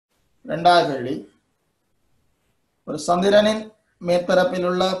இரண்டாவது கேள்வி, ஒரு சந்திரனின் மேற்பரப்பில்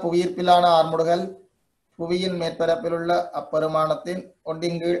உள்ள புவியீர்ப்பிலான ஆர்முடுகள் புவியின் மேற்பரப்பில் உள்ள அப்பெருமானத்தின்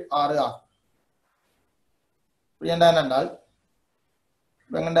 1/6 ஆகும். என்னென்றால்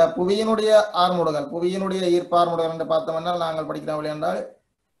எங்கள்ட புவியினுடைய ஆர்முடுகள், புவியினுடைய ஈர்ப்பு ஆர்முடுகள் என்று பார்த்தோம்னா நாங்கள் படிக்கிறோம் என்றால்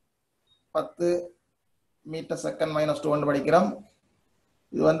 10 மீட்டர் செகண்ட் -2 படிக்கிறோம்.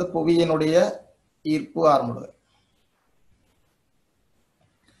 இது வந்து புவியினுடைய ஈர்ப்பு ஆர்முடுகள்.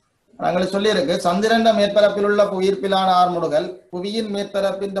 நாங்கள் சொல்லியிருக்கு சந்திரன் மேற்பரப்பில் உள்ள புவியீர்ப்பிலான ஆர்முடுகள் புவியின்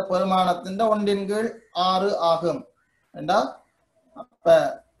மேற்பரப்பின் பெருமானத்தின் 1/6 ஆகும் என்றால் அப்ப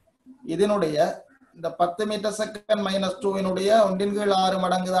இதனுடைய இந்த 10 மீட்டர் செகண்ட் -2 1/6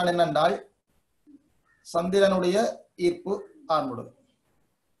 மடங்கு தான் என்னென்றால் சந்திரனுடைய ஈர்ப்பு ஆர்முடுகள்.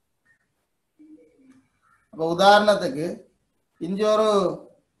 அப்ப உதாரணத்துக்கு இங்க ஒரு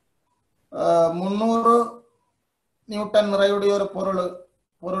 300 நியூட்டன் நிறையுடைய ஒரு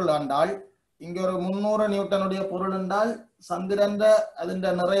பொருள் என்றால் இங்க ஒரு 300 நியூட்டனுடைய பொருள் என்றால் சந்திரன் அதின்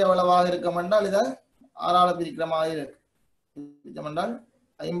நிறை எவ்வளவாக இருக்கும் என்றால் இதை 6ஆல பிரிக்கிற மாதிரி இருக்கு என்றால்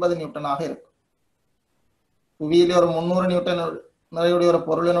 50 நியூட்டனாக இருக்கும். புவியிலே ஒரு 300 நியூட்டன் நிறையுடைய ஒரு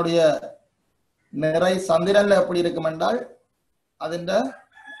பொருளினுடைய நிறை சந்திரன்ல எப்படி இருக்கும் என்றால் அதின்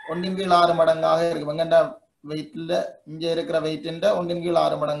 1/6 மடங்காக இருக்கும். எங்கண்ட வெயிட்ல இங்க இருக்கிற வெயிட்டின்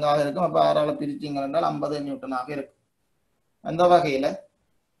 1/6 மடங்காக இருக்கும். அப்ப 6ஆல பிரிச்சிங்க என்றால் 50 நியூட்டனாக இருக்கும். அந்த வகையில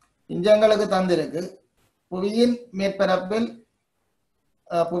இஞ்சங்களுக்கு தந்திருக்கு புவியின்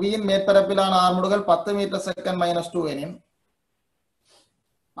மேற்பரப்பிலான ஆர்முடுகள் 10 மீட்டர் செகண்ட் -2 எனின்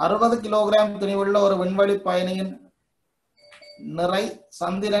 60 கிலோகிராம் துணிவுள்ள ஒரு விண்வெளி பயணியின் நிறை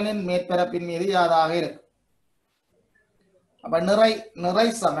சந்திரனின் மேற்பரப்பின் மீது யாதாக இருக்கு. அப்ப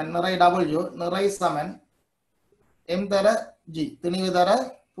நிறை சமன் m தர g துணிவு தர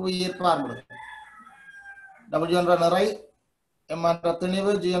புவியீர்ப்பு ஆர்முடுகள். W என்ற நிறை, m என்ற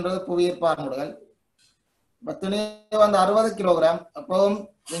துணிவு, g என்றது புவியீர்ப்பு ஆர்முடுகள். துணிவு வந்து 60 கிலோகிராம். அப்பவும்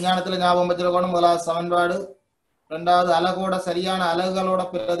விஞ்ஞானத்துல ஞாபகம் வச்சிருக்கணும். முதலாவது சமன்பாடு, இரண்டாவது அலகோட சரியான அலகுகளோட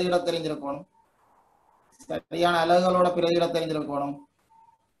பிரதியிட தெரிஞ்சிருக்கணும்.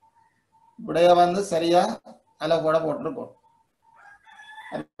 விடைய வந்து சரியா அலகோட போட்டிருக்கணும்.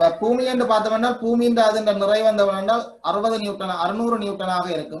 பூமி என்று பார்த்தோம்னா பூமியின் அதன் நிறை வந்தவனால் 600 நியூட்டனாக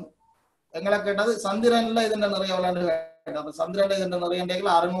இருக்கும். எங்களை கேட்டது சந்திரன்ல இதன் நிறை எவ்வளவு கேட்டது. சந்திரன்ல இதன் நிறை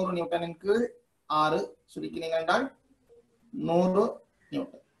 600 நியூட்டனின் கீழ் 6 சுருக்கினீங்க என்றால் 100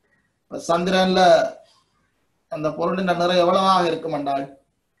 நியூட்டன். சந்திரன்ல அந்த பொருளின் நிறை எவ்வளவாக இருக்கும் என்றால்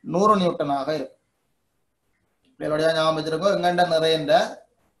 100 நியூட்டனாக இருக்கும். ஞாபகம் வச்சிருக்கோம். எங்கண்ட நிறை என்ற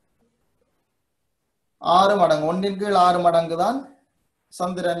 6 மடங்கு 1/6 மடங்கு தான்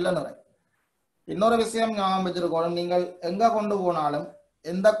சந்திரன்ல நிறை. இன்னொரு விஷயம் ஞாபகம் வச்சிருக்கணும். நீங்கள் எங்க கொண்டு போனாலும்,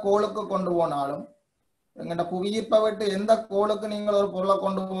 எந்த கோளுக்கு கொண்டு போனாலும், எங்கள்ட புவியீர்ப்பை விட்டு எந்த கோளுக்கு நீங்கள் ஒரு பொருளை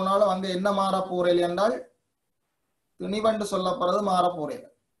கொண்டு போனாலும் அங்க என்ன மாற போறேன் என்றால் துணிவண்டு சொல்லப்படுறது மாற போறேன்.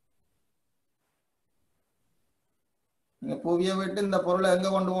 நீங்க புவியை விட்டு இந்த பொருளை எங்க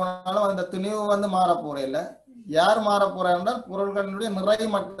கொண்டு போனாலும் அந்த துணிவு வந்து மாற போறே இல்லை. யார் மாற போற என்றால் பொருள்களுடைய நிறை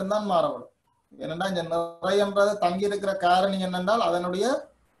மட்டும்தான் மாறப்படும். ஏனென்றா இந்த நிறை என்றது தங்கி இருக்கிற காரணி என்னென்றால் அதனுடைய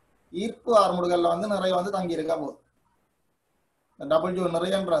ஈர்ப்பு ஆர்முடுகள்ல வந்து நிறை வந்து தங்கி இருக்க போகுது. W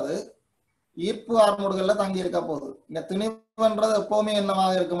நிறைன்றது ஈர்ப்பு ஆர்முடுகள்ல தங்கி இருக்க போகுது. இந்த துணிவுன்றது எப்பவுமே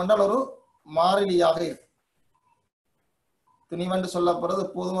என்னவாக இருக்கும் என்றால் ஒரு மாறிலியாக இருக்கும். துணிவென்று சொல்லப்படுறது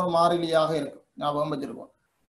எப்போதும் ஒரு மாறிலியாக இருக்கும். ஞாபகம் வச்சிருக்கோம்.